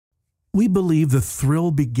We believe the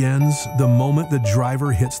thrill begins the moment the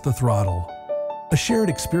driver hits the throttle. A shared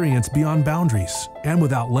experience beyond boundaries and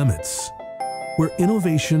without limits. Where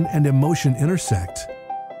innovation and emotion intersect,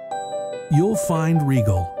 you'll find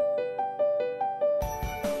Regal.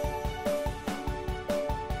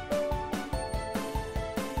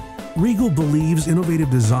 Regal believes innovative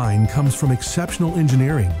design comes from exceptional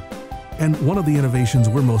engineering, and one of the innovations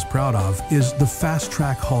we're most proud of is the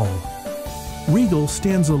FasTrac hull. Regal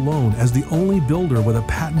stands alone as the only builder with a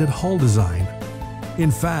patented hull design.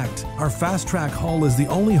 In fact, our FasTrac hull is the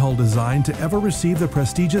only hull design to ever receive the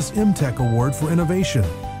prestigious MTech Award for Innovation.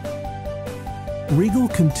 Regal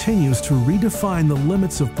continues to redefine the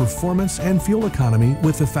limits of performance and fuel economy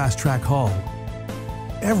with the FasTrac hull.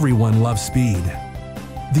 Everyone loves speed.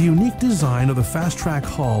 The unique design of the FasTrac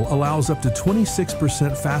hull allows up to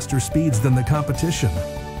 26% faster speeds than the competition.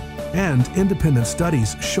 And independent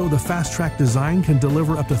studies show the FasTrac design can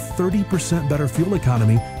deliver up to 30% better fuel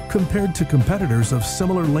economy compared to competitors of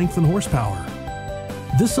similar length and horsepower.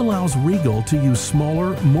 This allows Regal to use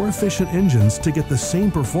smaller, more efficient engines to get the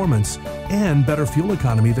same performance and better fuel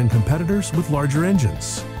economy than competitors with larger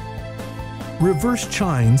engines. Reverse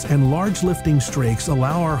chines and large lifting strakes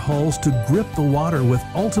allow our hulls to grip the water with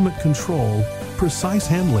ultimate control, precise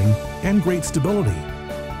handling, and great stability.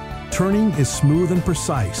 Turning is smooth and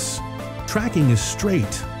precise. Tracking is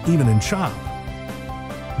straight, even in chop.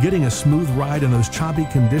 Getting a smooth ride in those choppy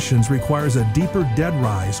conditions requires a deeper dead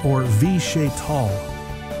rise or V-shaped hull.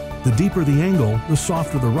 The deeper the angle, the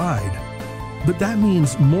softer the ride. But that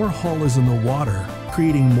means more hull is in the water,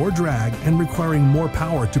 creating more drag and requiring more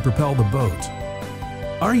power to propel the boat.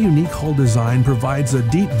 Our unique hull design provides a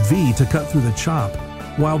deep V to cut through the chop,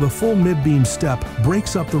 while the full mid-beam step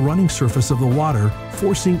breaks up the running surface of the water,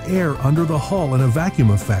 forcing air under the hull in a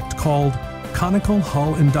vacuum effect called conical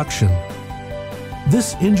hull induction.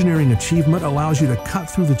 This engineering achievement allows you to cut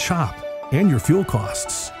through the chop and your fuel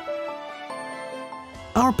costs.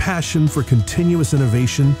 Our passion for continuous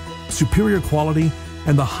innovation, superior quality,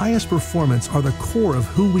 and the highest performance are the core of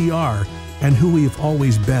who we are and who we have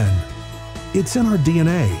always been. It's in our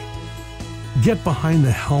DNA. Get behind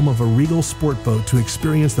the helm of a Regal sport boat to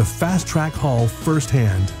experience the FasTrac hull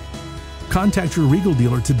firsthand. Contact your Regal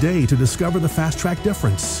dealer today to discover the FasTrac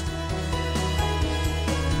difference.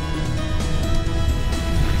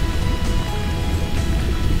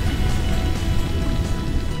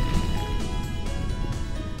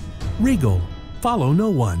 Regal, follow no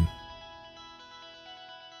one.